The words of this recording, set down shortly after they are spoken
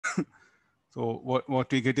So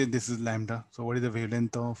what we get is this is lambda. So what is the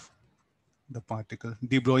wavelength of the particle?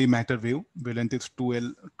 De Broglie matter wave wavelength is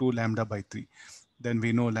 2 lambda by 3. Then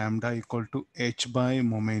we know lambda equal to h by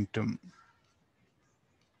momentum.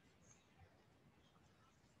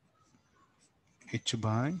 H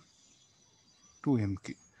by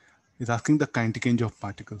 2mk is asking the kinetic energy of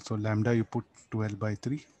particle. So lambda you put 12 by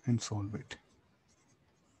 3 and solve it.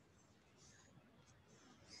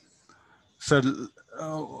 So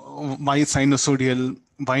why sinusoidal?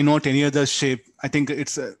 Why not any other shape? I think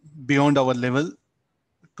it's beyond our level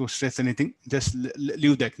to stress anything. Just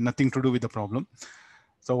leave that. Nothing to do with the problem.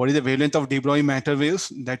 So what is the wavelength of de Broglie matter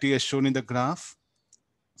waves? That is shown in the graph.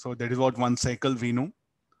 So that is what one cycle we know.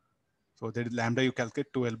 So that is lambda you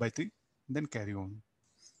calculate 12 by 3. Then carry on.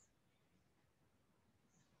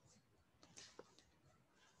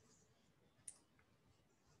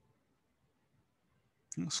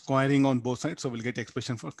 Squaring on both sides. So we'll get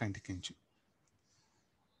expression for kinetic energy.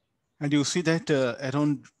 And you see that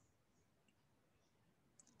around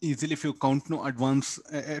easily, if you count no advance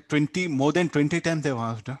 20, more than 20 times they've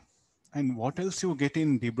asked. And what else you get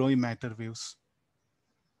in de Broglie matter waves?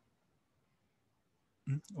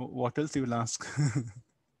 What else you will ask?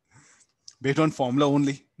 Based on formula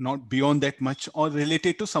only, not beyond that much, or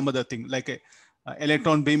related to some other thing like a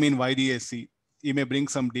electron beam in YDSC. You may bring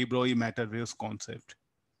some de Broglie matter waves concept,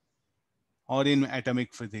 or in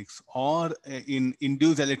atomic physics, or in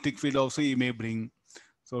induced electric field also you may bring.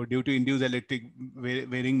 So due to induced electric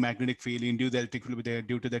varying magnetic field, induced electric field will be there.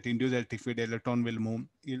 Due to that induced electric field, electron will move.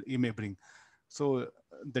 You may bring. So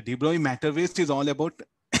the de Broglie matter waves is all about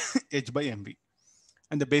h by mv.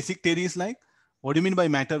 And the basic theory is like, what do you mean by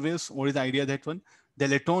matter waves? What is the idea of that one? The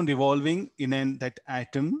electron revolving in that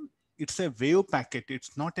atom, it's a wave packet.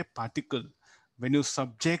 It's not a particle. When you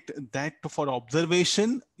subject that for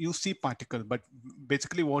observation, you see particle. But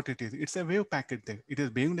basically what it is, it's a wave packet there. It is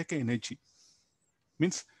behaving like an energy.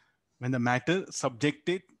 Means when the matter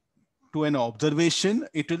subjected to an observation,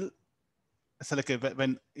 it will, so like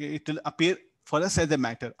when it will appear for us as a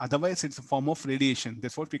matter. Otherwise, it's a form of radiation.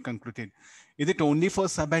 That's what we concluded. Is it only for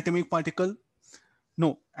subatomic particle?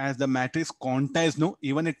 No, as the matter is quantized, no,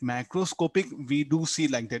 even at macroscopic, we do see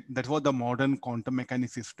like that. That's what the modern quantum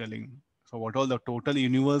mechanics is telling. So what all the total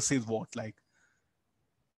universe is what like?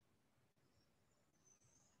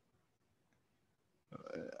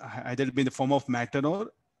 Either be in the form of matter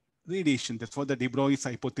or radiation. That's what the de Broglie's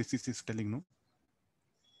hypothesis is telling, no?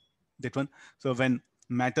 That one. So when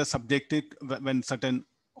matter subjected, when certain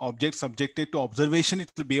object subjected to observation,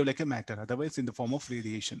 it will behave like a matter. Otherwise, in the form of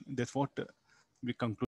radiation. That's what we conclude.